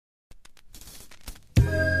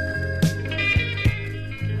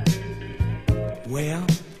Well,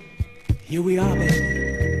 here we are,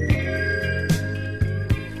 baby.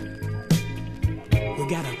 We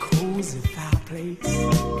got a cozy fireplace.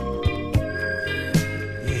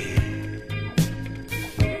 Yeah.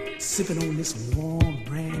 Sipping on this warm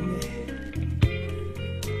brandy.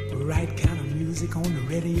 Right kind of music on the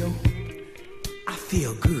radio. I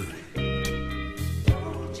feel good.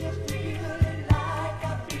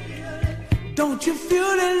 Don't you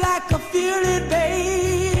feel it like I feel it,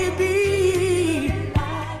 baby?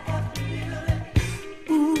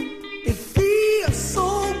 Ooh, it feels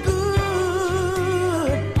so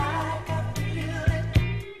good.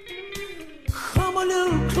 Come a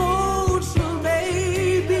little closer,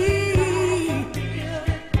 baby.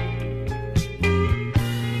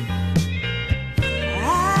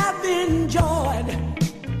 I've enjoyed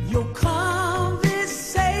your conversation.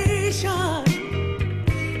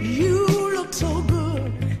 You so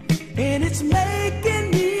good, and it's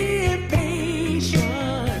making me impatient.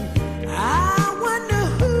 I wonder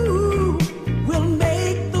who will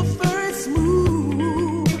make the first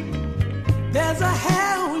move. There's a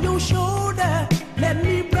hair on your shoulder, let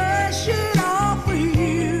me brush it off for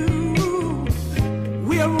you.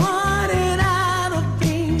 We're running out of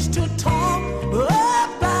things to talk about.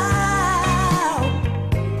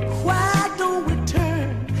 Why don't we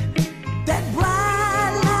turn that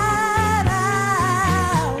bright light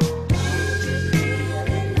out?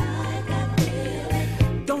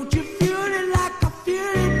 Don't you feel it like I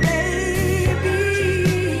feel it, baby?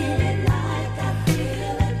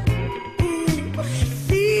 Ooh, it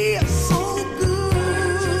feels so good.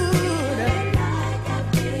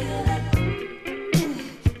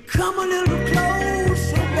 Come a little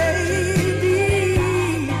closer, baby.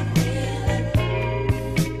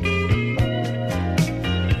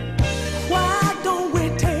 Why don't we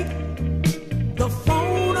take the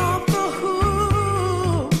phone off the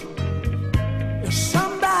hook? If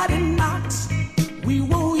somebody knocks, we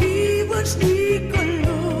won't even sneak a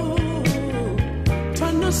look.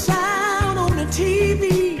 Turn the sound on the TV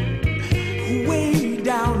way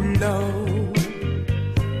down low.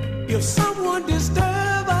 If someone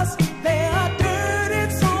disturb us, they are dirty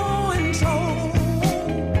so-and-so.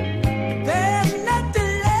 There's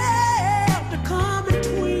nothing left to come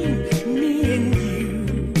between me and you.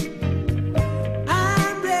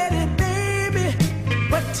 I'm ready, baby,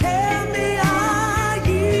 but tell me, are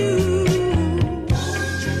you?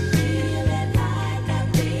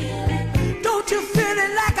 Don't you feel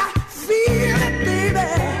it like I feel it, baby?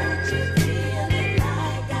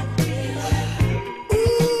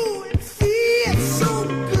 Ooh, it feels so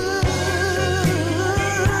good.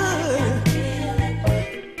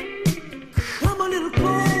 Come a little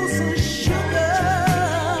closer, sugar.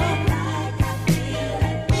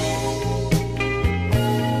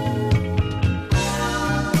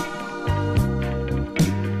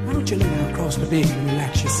 Why don't you lay down across the bed and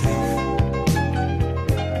relax yourself?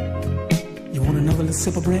 You want another little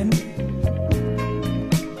sip of brandy?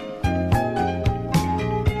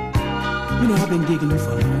 You know, I've been digging you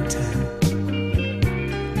for a long time.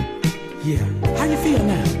 Yeah. How you feel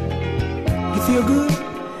now? You feel good?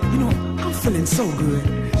 You know, I'm feeling so good.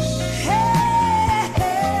 Hey,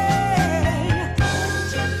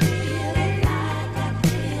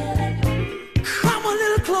 come a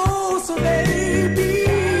little closer, baby.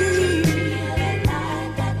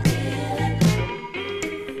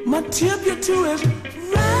 My tip you to is